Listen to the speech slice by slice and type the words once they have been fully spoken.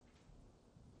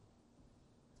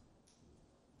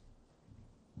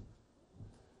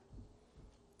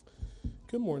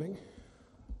Good morning.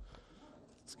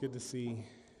 It's good to see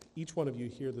each one of you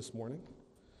here this morning.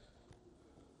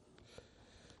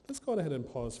 Let's go ahead and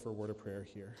pause for a word of prayer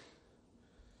here.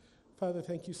 Father,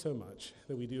 thank you so much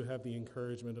that we do have the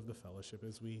encouragement of the fellowship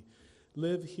as we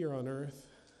live here on earth,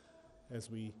 as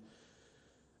we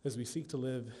seek to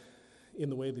live in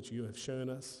the way that you have shown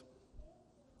us.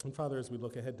 And Father, as we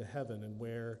look ahead to heaven and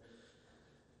where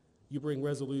you bring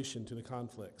resolution to the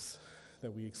conflicts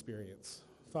that we experience.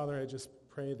 Father, I just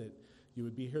pray that you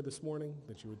would be here this morning,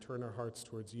 that you would turn our hearts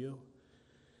towards you,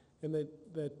 and that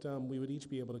we would each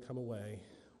be able to come away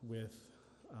with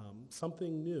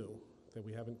something new that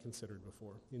we haven't considered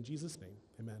before. In Jesus' name,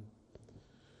 amen.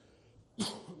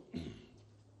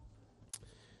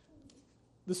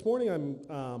 This morning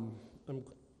I'm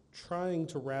trying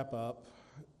to wrap up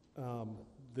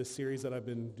this series that I've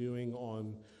been doing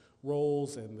on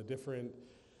roles and the different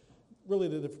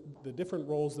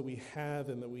roles that we have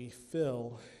and that we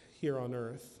fill here on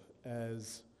earth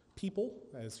as people,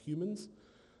 as humans,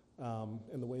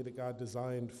 and the way that God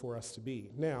designed for us to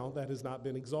be. Now, that has not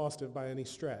been exhaustive by any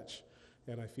stretch,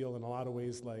 and I feel in a lot of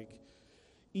ways like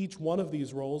each one of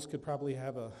these roles could probably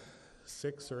have a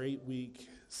 6 or 8 week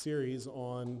series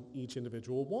on each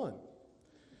individual one.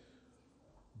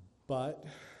 But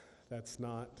that's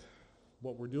not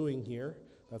what we're doing here.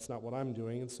 That's not what I'm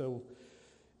doing, and so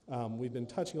we've been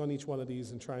touching on each one of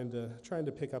these and trying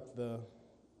to pick up the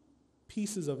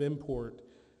pieces of import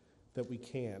that we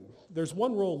can. There's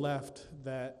one role left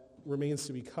that remains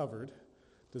to be covered.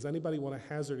 Does anybody want to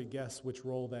hazard a guess which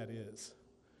role that is?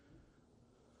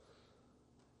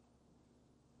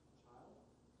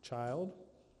 Child?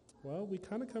 Well, we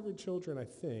kind of covered children, I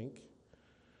think.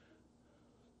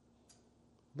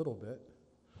 A little bit.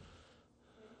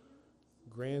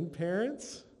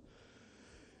 Grandparents?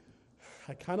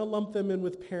 I kind of lump them in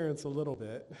with parents a little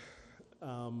bit.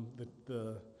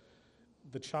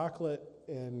 The chocolate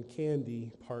and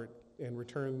candy part and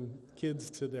return kids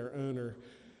to their owner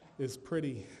is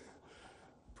pretty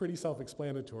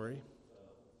self-explanatory.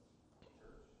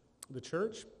 The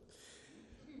church?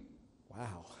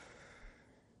 Wow.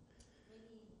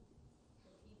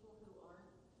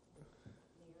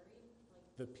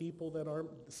 The people that aren't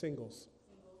singles.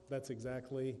 That's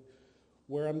exactly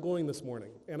where I'm going this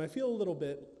morning. And I feel a little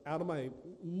bit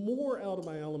more out of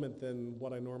my element than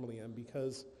what I normally am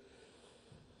because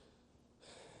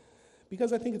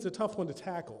I think it's a tough one to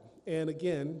tackle. And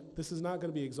again, this is not going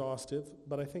to be exhaustive,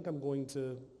 but I think we're going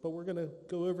to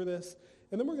go over this,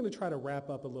 and then we're going to try to wrap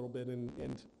up a little bit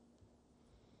and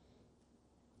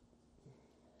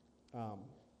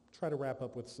try to wrap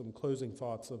up with some closing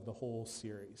thoughts of the whole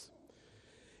series.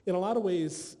 In a lot of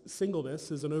ways,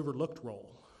 singleness is an overlooked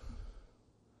role.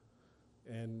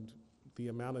 And the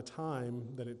amount of time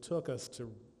that it took us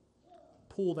to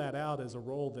pull that out as a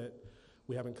role that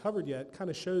we haven't covered yet kind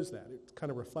of shows that. It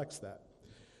kind of reflects that.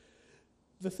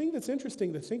 The thing that's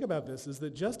interesting to think about this is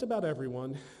that just about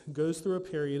everyone goes through a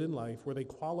period in life where they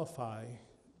qualify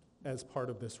as part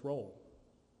of this role.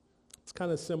 It's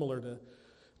kind of similar to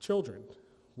children.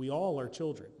 We all are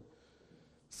children.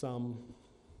 Some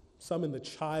in the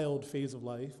child phase of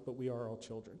life, but we are all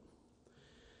children.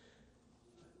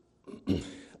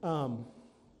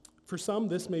 For some,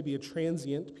 this may be a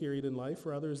transient period in life.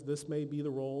 For others, this may be the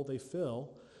role they fill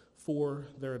for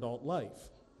their adult life.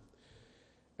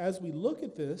 As we look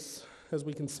at this, as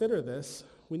we consider this,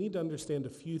 we need to understand a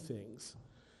few things.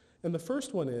 And the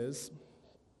first one is,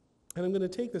 and I'm going to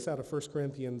take this out of 1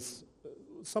 Corinthians,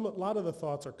 a lot of the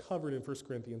thoughts are covered in 1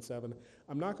 Corinthians 7.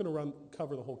 I'm not going to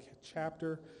cover the whole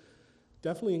chapter.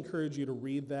 Definitely encourage you to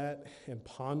read that and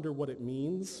ponder what it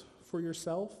means for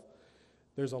yourself.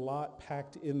 There's a lot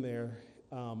packed in there.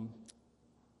 I'm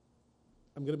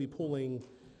going to be pulling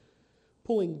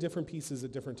different pieces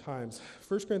at different times.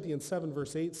 1 Corinthians 7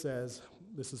 verse 8 says,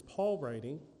 this is Paul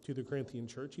writing to the Corinthian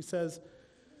church. He says,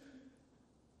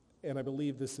 and I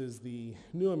believe this is the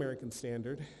New American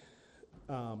Standard.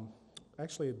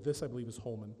 Actually, this I believe is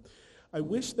Holman. I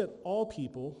wish that all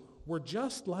people were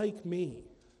just like me.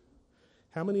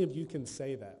 How many of you can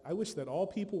say that? I wish that all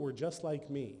people were just like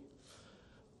me.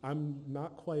 I'm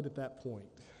not quite at that point,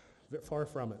 far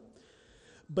from it.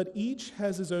 But each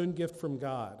has his own gift from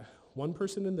God, one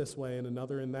person in this way and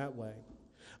another in that way.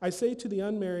 I say to the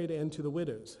unmarried and to the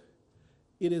widows,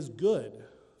 it is good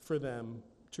for them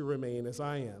to remain as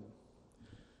I am.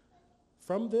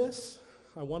 From this,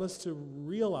 I want us to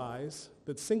realize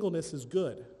that singleness is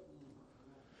good.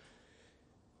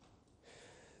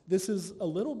 This is a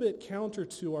little bit counter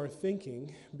to our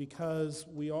thinking because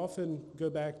we often go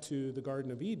back to the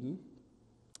Garden of Eden.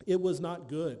 It was not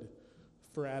good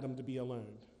for Adam to be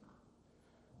alone.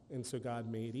 and so God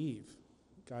made Eve.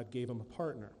 God gave him a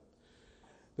partner.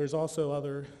 There's also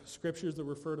other scriptures that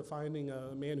refer to finding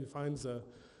a man who finds a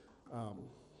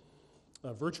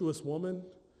virtuous woman,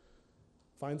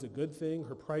 finds a good thing.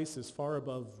 Her price is far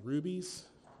above rubies.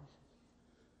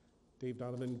 Dave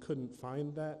Donovan couldn't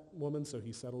find that woman, so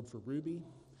he settled for Ruby.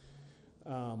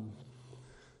 And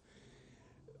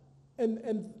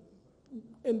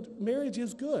marriage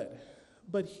is good.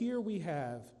 But here we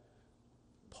have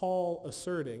Paul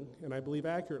asserting, and I believe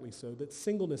accurately so, that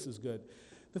singleness is good.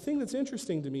 The thing that's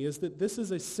interesting to me is that this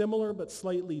is a similar but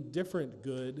slightly different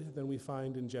good than we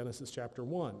find in Genesis chapter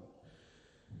 1.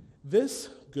 This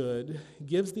good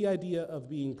gives the idea of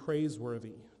being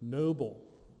praiseworthy, noble,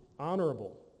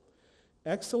 honorable,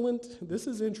 excellent. This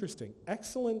is interesting.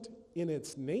 Excellent in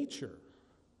its nature.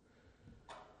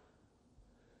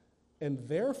 And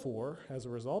therefore, as a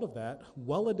result of that,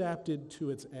 well adapted to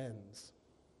its ends.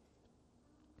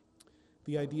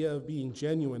 The idea of being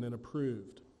genuine and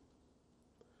approved.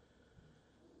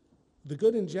 The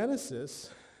good in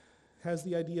Genesis has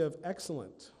the idea of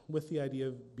excellent, with the idea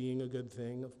of being a good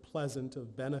thing, of pleasant,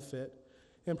 of benefit,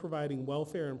 and providing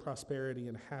welfare and prosperity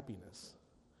and happiness.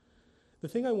 The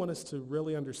thing I want us to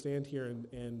really understand here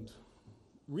and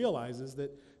realize is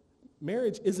that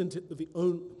marriage isn't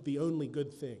the only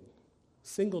good thing.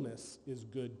 Singleness is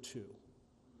good too.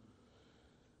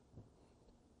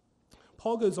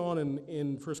 Paul goes on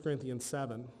in 1 Corinthians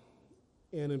 7,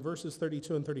 and in verses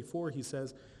 32 and 34 he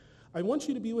says, I want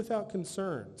you to be without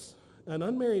concerns. An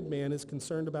unmarried man is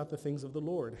concerned about the things of the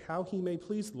Lord, how he may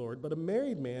please the Lord, but a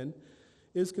married man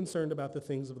is concerned about the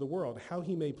things of the world, how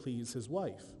he may please his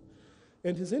wife.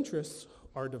 And his interests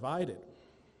are divided.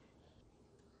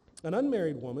 An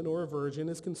unmarried woman or a virgin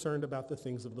is concerned about the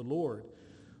things of the Lord,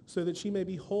 so that she may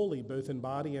be holy both in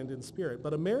body and in spirit.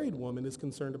 But a married woman is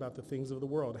concerned about the things of the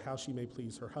world, how she may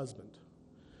please her husband.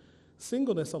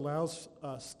 Singleness allows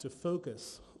us to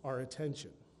focus our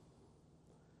attention.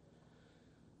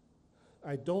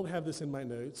 I don't have this in my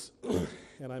notes,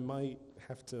 and I might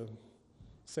have to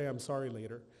say I'm sorry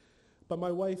later, but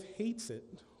my wife hates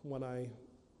it when I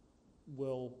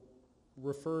will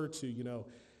refer to,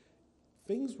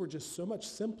 things were just so much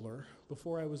simpler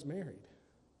before I was married.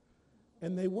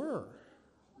 And they were.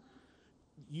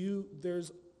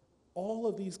 There's all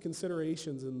of these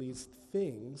considerations and these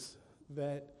things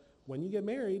that when you get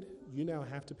married, you now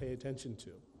have to pay attention to.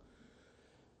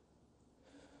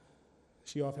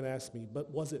 She often asks me, but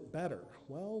was it better?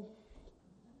 Well,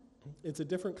 it's a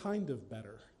different kind of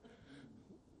better.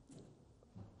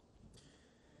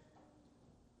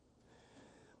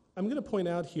 I'm going to point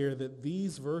out here that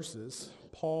these verses,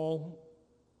 Paul,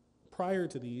 prior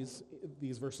to these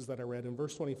verses that I read, in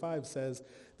verse 25 says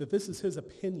that this is his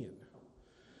opinion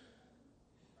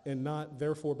and not,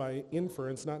 therefore, by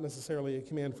inference, not necessarily a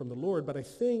command from the Lord, but I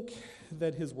think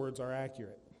that his words are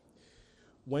accurate.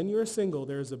 When you're single,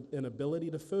 there's an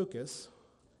ability to focus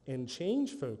and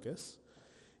change focus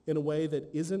in a way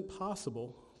that isn't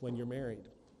possible when you're married.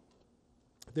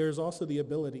 There's also the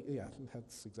ability,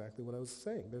 that's exactly what I was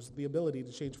saying. There's the ability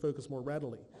to change focus more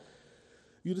readily.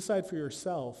 You decide for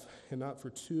yourself and not for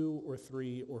 2 or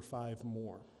 3 or 5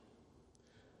 more.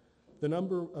 The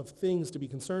number of things to be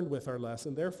concerned with are less,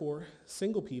 and therefore,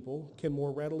 single people can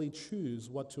more readily choose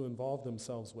what to involve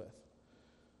themselves with.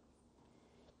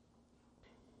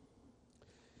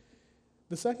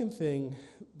 The second thing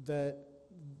that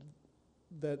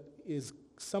is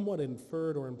somewhat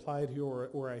inferred or implied here,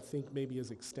 or I think maybe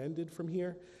is extended from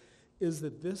here, is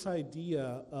that this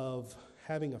idea of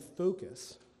having a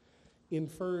focus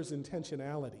infers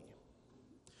intentionality,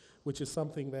 which is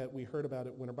something that we heard about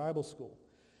at Winter Bible School.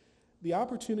 The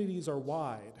opportunities are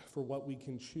wide for what we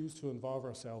can choose to involve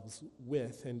ourselves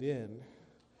with and in,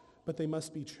 but they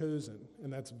must be chosen,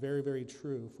 and that's very, very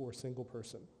true for a single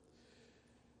person.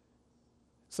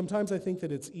 Sometimes I think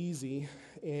that it's easy,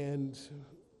 and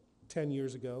 10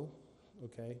 years ago,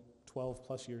 12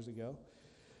 plus years ago,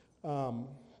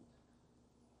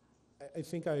 I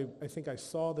think I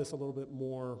saw this a little bit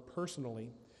more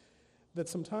personally, that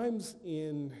sometimes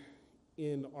in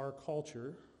our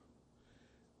culture,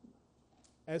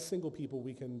 as single people,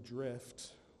 we can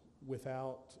drift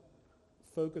without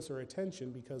focus or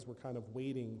attention because we're kind of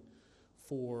waiting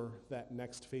for that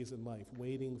next phase in life,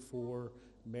 waiting for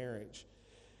marriage.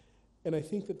 And I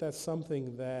think that that's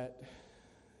something that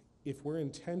if we're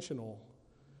intentional,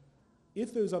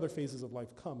 if those other phases of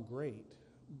life come, great.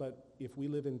 But if we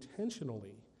live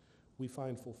intentionally, we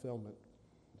find fulfillment.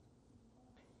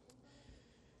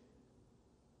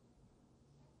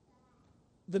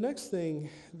 The next thing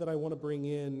that I want to bring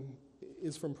in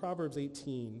is from Proverbs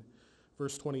 18,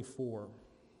 verse 24.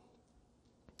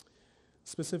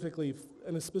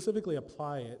 specifically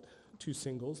apply it to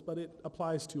singles, but it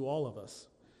applies to all of us.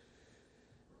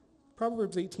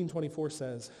 Proverbs 18:24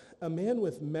 says, "A man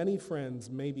with many friends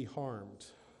may be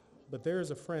harmed, but there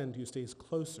is a friend who stays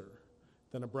closer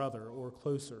than a brother or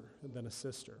closer than a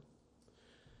sister."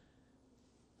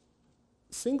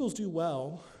 Singles do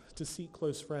well to seek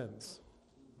close friends.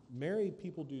 Married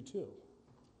people do too.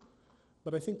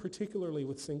 But I think particularly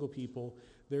with single people,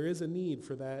 there is a need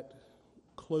for that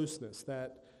closeness,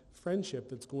 that friendship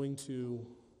that's going to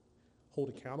hold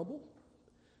accountable,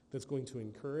 that's going to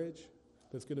encourage,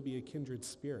 that's going to be a kindred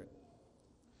spirit.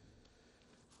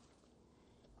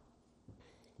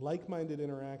 Like-minded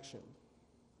interaction.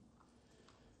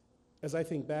 As I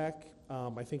think back,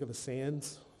 I think of the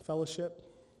Sands Fellowship,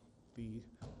 the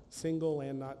single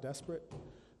and not desperate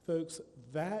folks.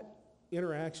 That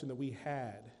interaction that we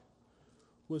had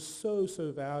was so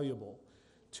valuable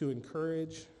to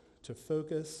encourage, to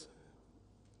focus,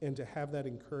 and to have that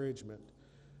encouragement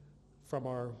from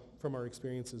our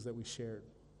experiences that we shared.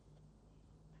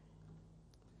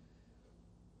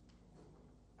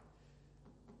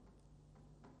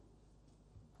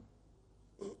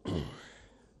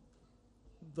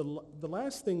 The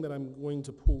last thing that I'm going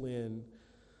to pull in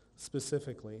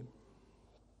specifically,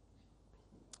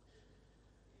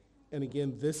 and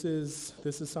again, this is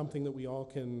something that we all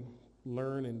can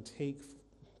learn and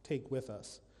take with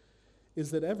us, is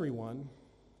that everyone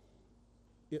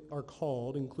are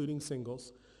called, including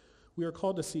singles, we are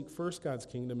called to seek first God's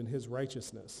kingdom and his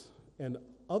righteousness, and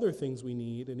other things we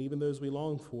need, and even those we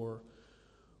long for,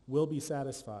 will be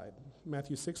satisfied.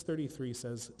 Matthew 6:33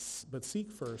 says, "But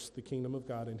seek first the kingdom of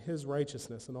God and his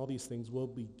righteousness, and all these things will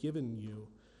be given you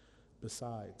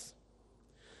besides."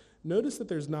 Notice that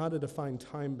there's not a defined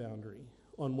time boundary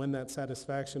on when that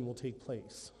satisfaction will take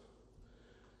place.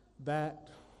 That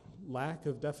lack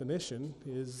of definition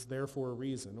is there for a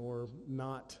reason, or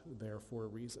not there for a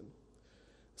reason.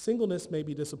 Singleness may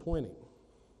be disappointing.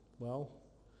 Well,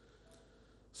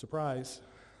 surprise,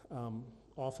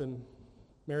 often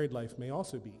married life may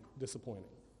also be disappointing.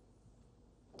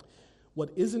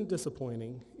 What isn't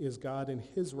disappointing is God and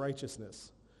his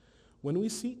righteousness. When we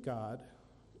seek God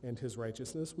and his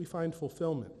righteousness, we find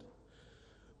fulfillment.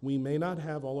 We may not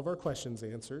have all of our questions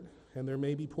answered, and there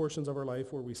may be portions of our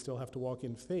life where we still have to walk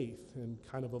in faith and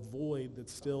kind of a void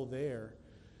that's still there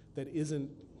that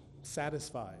isn't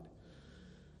satisfied.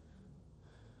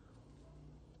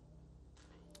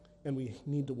 And we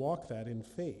need to walk that in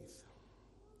faith.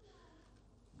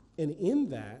 And in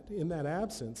that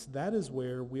absence, that is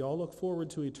where we all look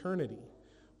forward to eternity,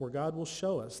 where God will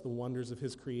show us the wonders of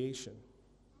his creation.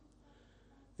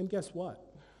 And guess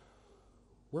what?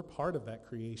 We're part of that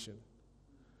creation.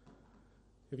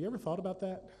 Have you ever thought about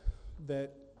that?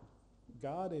 That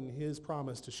God in his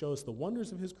promise to show us the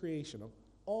wonders of his creation, of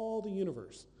all the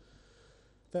universe,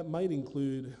 that might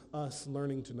include us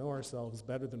learning to know ourselves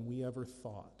better than we ever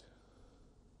thought.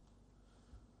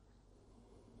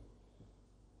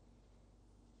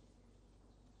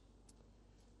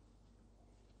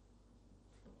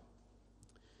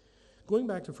 Going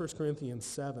back to 1 Corinthians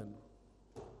 7,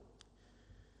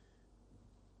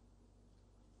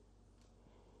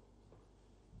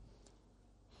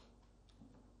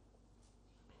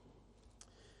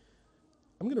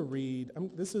 I'm going to read,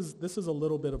 this is a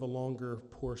little bit of a longer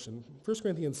portion. 1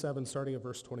 Corinthians 7, starting at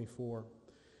verse 24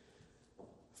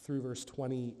 through verse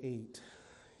 28.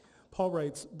 Paul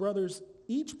writes, "Brothers,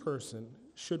 each person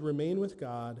should remain with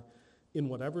God in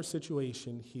whatever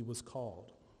situation he was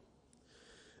called.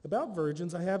 About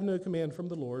virgins, I have no command from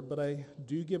the Lord, but I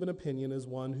do give an opinion as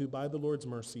one who by the Lord's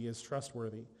mercy is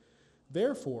trustworthy.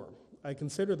 Therefore, I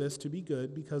consider this to be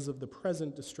good because of the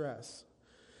present distress.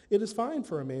 It is fine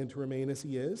for a man to remain as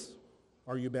he is.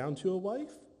 Are you bound to a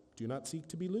wife? Do not seek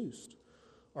to be loosed.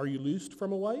 Are you loosed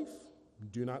from a wife?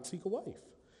 Do not seek a wife.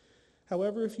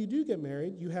 However, if you do get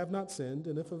married, you have not sinned,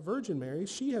 and if a virgin marries,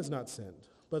 she has not sinned.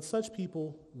 But such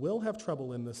people will have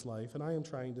trouble in this life, and I am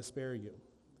trying to spare you."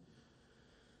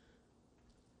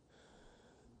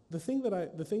 The thing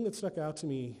that stuck out to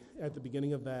me at the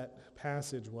beginning of that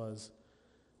passage was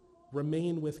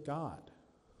remain with God.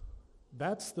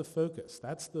 That's the focus.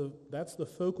 That's the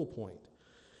focal point.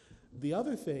 The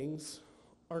other things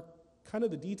are kind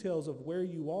of the details of where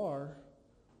you are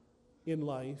in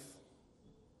life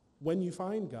when you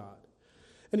find God.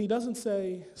 And he doesn't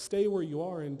say stay where you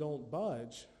are and don't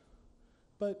budge,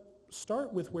 but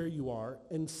start with where you are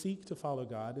and seek to follow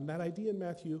God. And that idea in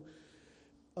Matthew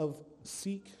of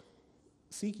seek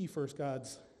ye first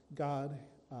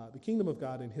the kingdom of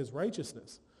God and his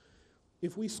righteousness.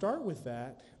 If we start with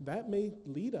that, that may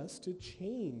lead us to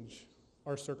change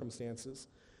our circumstances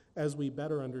as we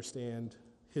better understand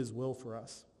his will for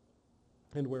us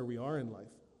and where we are in life.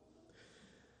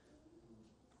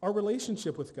 Our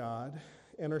relationship with God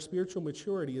and our spiritual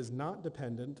maturity is not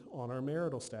dependent on our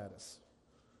marital status.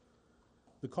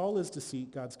 The call is to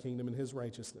seek God's kingdom and his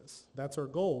righteousness. That's our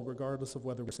goal, regardless of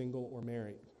whether we're single or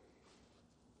married.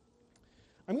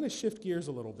 I'm going to shift gears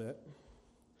a little bit,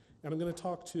 and I'm going to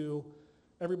talk to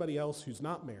everybody else who's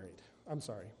not married. I'm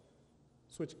sorry.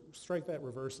 Strike that,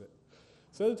 reverse it.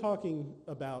 Instead of talking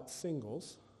about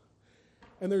singles,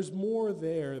 and there's more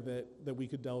there that we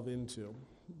could delve into,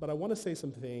 but I want to say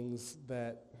some things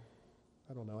that,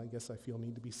 I don't know, I guess I feel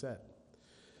need to be said.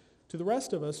 To the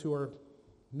rest of us who are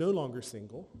no longer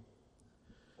single,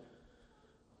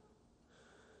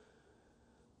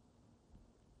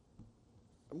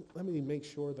 let me make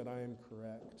sure that I am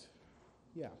correct.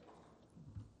 Yeah.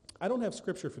 I don't have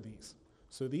scripture for these.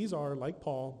 So these are, like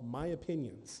Paul, my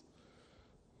opinions.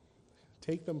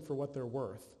 Take them for what they're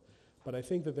worth. But I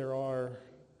think that there are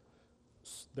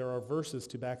verses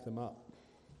to back them up.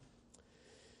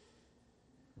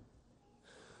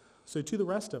 So to the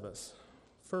rest of us,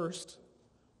 first,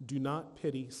 do not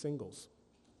pity singles.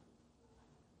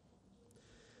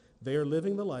 They are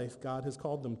living the life God has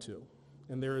called them to,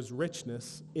 and there is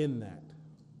richness in that.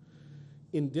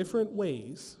 In different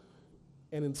ways,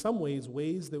 and in some ways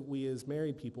that we as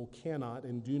married people cannot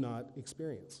and do not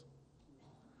experience.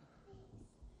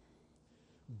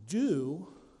 Do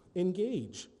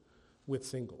engage with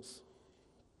singles.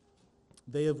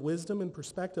 They have wisdom and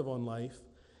perspective on life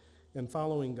and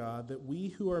following God that we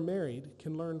who are married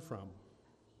can learn from.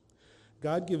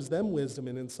 God gives them wisdom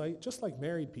and insight just like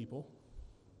married people.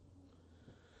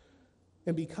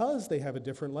 And because they have a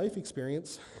different life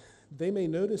experience, they may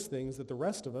notice things that the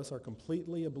rest of us are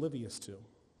completely oblivious to.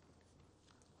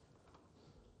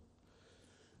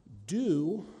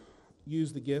 Do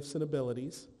use the gifts and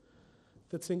abilities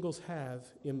that singles have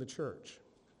in the church.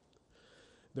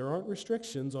 There aren't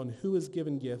restrictions on who is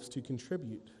given gifts to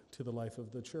contribute to the life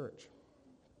of the church.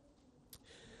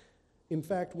 In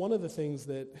fact, one of the things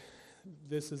that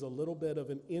this is a little bit of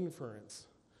an inference,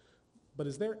 but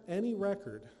is there any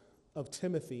record of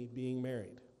Timothy being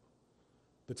married?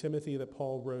 The Timothy that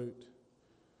Paul wrote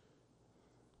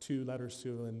 2 letters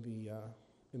to in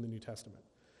the New Testament.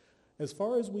 As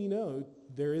far as we know,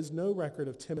 there is no record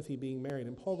of Timothy being married.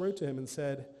 And Paul wrote to him and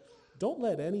said, don't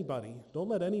let any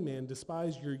man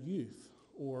despise your youth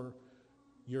or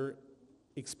your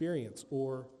experience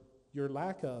or your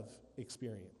lack of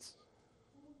experience.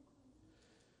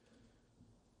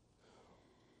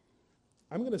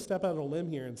 I'm going to step out on a limb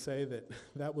here and say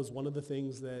that was one of the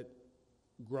things that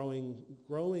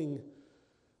growing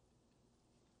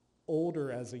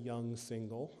older as a young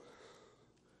single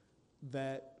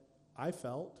that I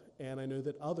felt, and I know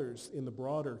that others in the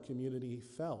broader community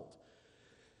felt,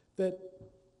 that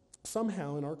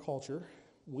somehow in our culture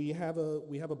we have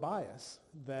a bias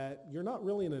that you're not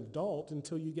really an adult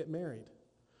until you get married.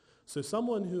 So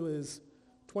someone who is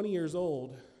 20 years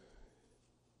old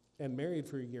and married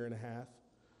for a year and a half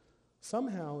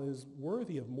somehow is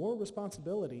worthy of more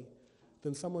responsibility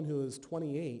than someone who is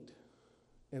 28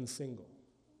 and single.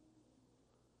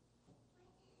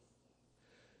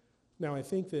 Now, I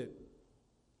think that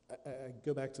I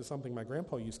go back to something my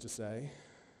grandpa used to say,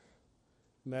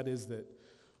 and that is that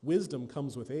wisdom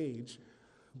comes with age,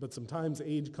 but sometimes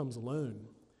age comes alone.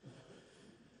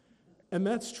 And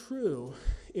that's true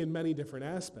in many different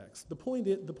aspects. The point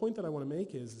that I want to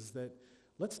make is that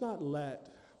let's not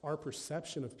let our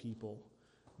perception of people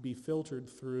be filtered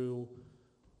through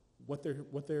what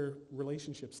their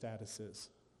relationship status is.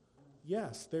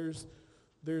 Yes, there's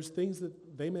things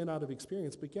that they may not have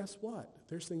experienced, but guess what?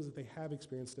 There's things that they have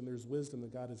experienced, and there's wisdom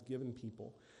that God has given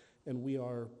people, and we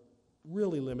are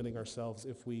really limiting ourselves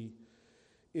if we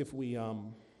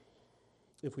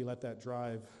let that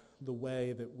drive the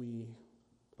way that we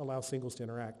allow singles to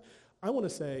interact. I want to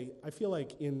say, I feel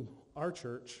like in our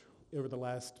church over the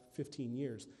last 15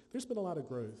 years, there's been a lot of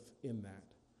growth in that.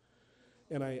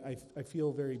 And I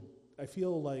feel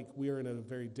like we are in a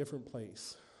very different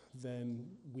place than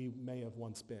we may have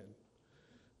once been.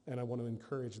 And I want to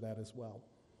encourage that as well.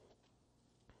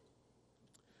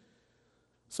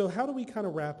 So how do we kind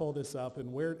of wrap all this up,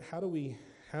 and how do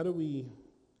we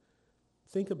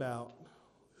think about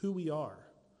who we are,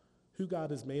 who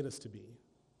God has made us to be,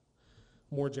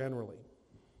 more generally?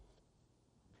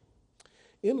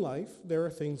 In life, there are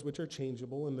things which are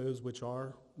changeable and those which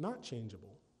are not changeable.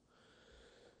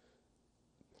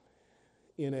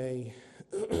 In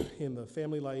the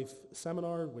family life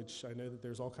seminar, which I know that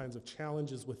there's all kinds of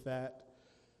challenges with that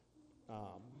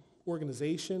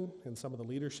organization and some of the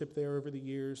leadership there over the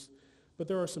years, But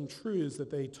there are some truths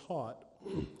that they taught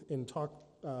and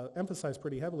emphasize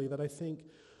pretty heavily that I think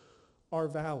are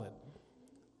valid.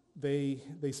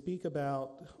 They speak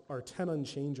about our 10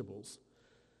 unchangeables,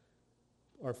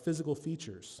 our physical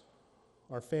features,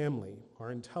 our family,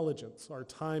 our intelligence, our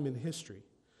time in history.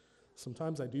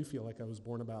 Sometimes I do feel like I was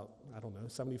born about,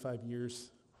 75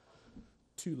 years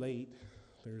too late.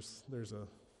 There's a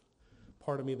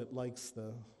part of me that likes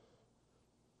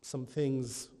some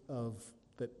things of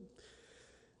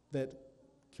that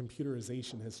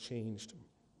computerization has changed.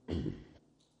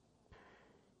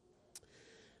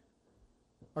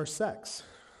 Our sex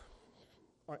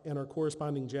and our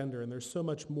corresponding gender, and there's so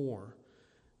much more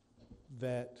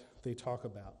that they talk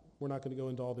about. We're not going to go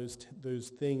into all those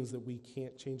things that we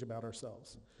can't change about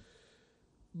ourselves.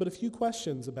 But a few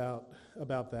questions about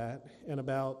that and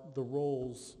about the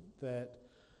roles that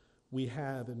we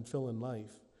have and fill in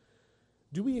life.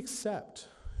 Do we accept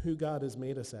who God has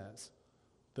made us as?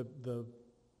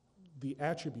 The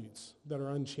attributes that are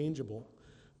unchangeable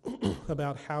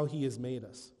about how he has made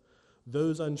us.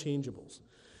 Those unchangeables.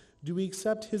 Do we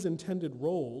accept his intended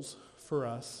roles for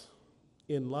us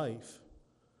in life?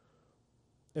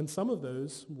 And some of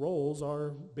those roles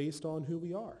are based on who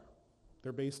we are.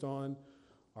 They're based on,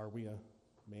 are we a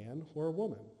man or a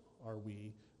woman? Are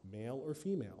we male or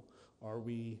female? Are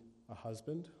we a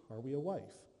husband? Are we a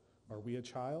wife? Are we a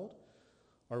child?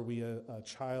 Are we a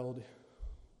child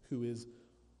who is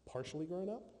partially grown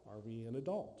up? Are we an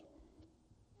adult?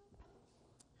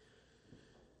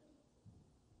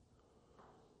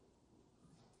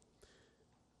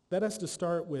 That has to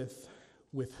start with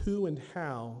who and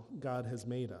how God has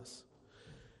made us,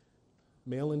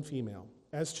 male and female.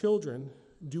 As children,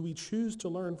 do we choose to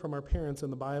learn from our parents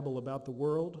and the Bible about the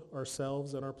world,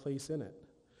 ourselves, and our place in it?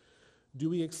 Do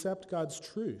we accept God's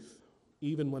truth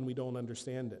even when we don't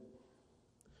understand it?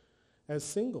 As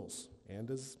singles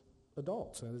and as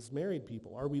adults and as married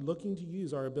people, are we looking to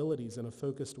use our abilities in a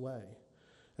focused way?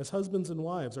 As husbands and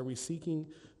wives, are we seeking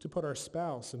to put our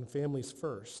spouse and families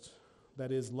first?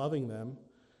 That is, loving them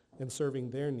and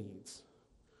serving their needs.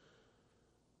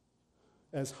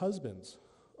 As husbands,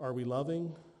 are we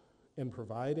loving and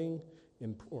providing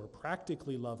or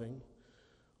practically loving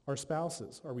our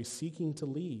spouses? Are we seeking to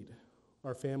lead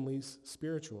our families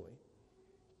spiritually?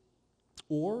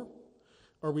 Or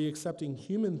are we accepting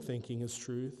human thinking as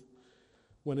truth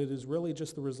when it is really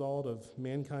just the result of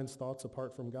mankind's thoughts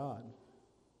apart from God?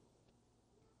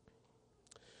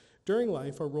 During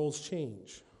life, our roles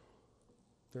change.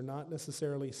 They're not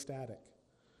necessarily static.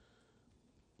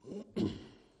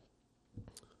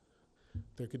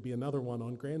 There could be another one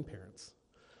on grandparents,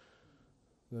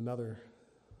 another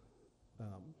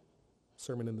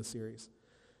sermon in the series.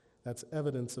 That's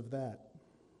evidence of that.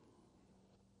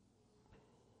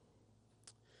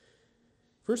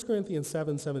 1 Corinthians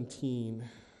 7:17.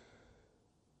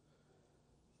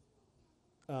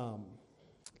 I'm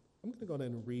going to go ahead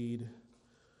and read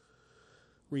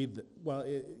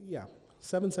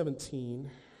 7:17,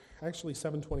 actually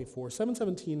 7:24.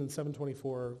 7:17 and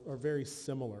 7:24 are very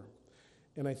similar.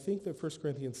 And I think that 1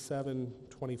 Corinthians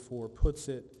 7:24 puts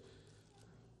it,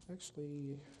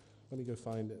 actually, let me go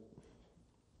find it.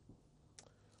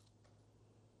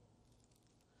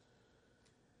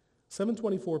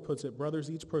 "7:24 puts it, brothers,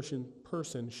 each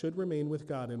person should remain with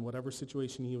God in whatever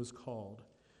situation he was called.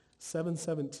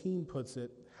 7:17 puts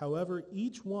it, however,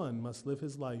 each one must live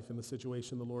his life in the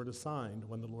situation the Lord assigned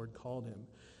when the Lord called him."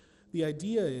 The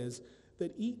idea is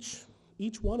that each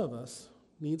one of us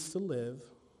needs to live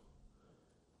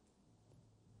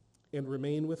and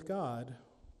remain with God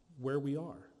where we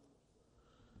are.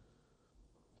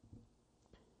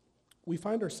 We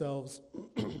find ourselves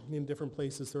in different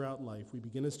places throughout life. We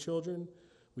begin as children,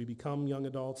 we become young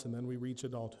adults, and then we reach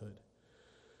adulthood.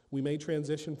 We may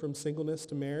transition from singleness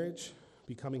to marriage,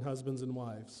 becoming husbands and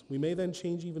wives. We may then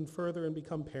change even further and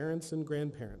become parents and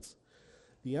grandparents.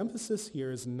 The emphasis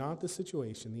here is not the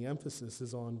situation. The emphasis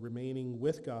is on remaining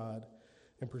with God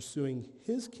and pursuing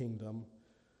his kingdom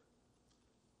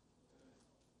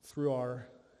throughout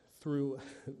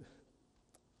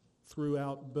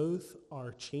both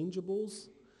our changeables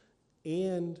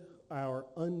and our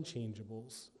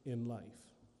unchangeables in life.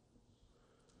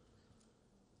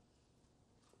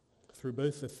 Through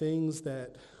both the things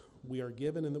that we are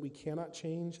given and that we cannot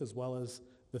change, as well as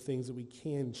the things that we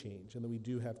can change and that we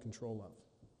do have control of.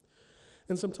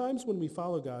 And sometimes when we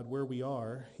follow God where we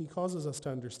are, he causes us to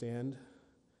understand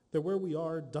that where we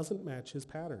are doesn't match his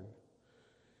pattern,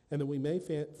 and that we may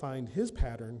find his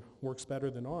pattern works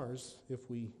better than ours if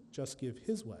we just give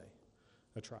his way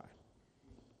a try.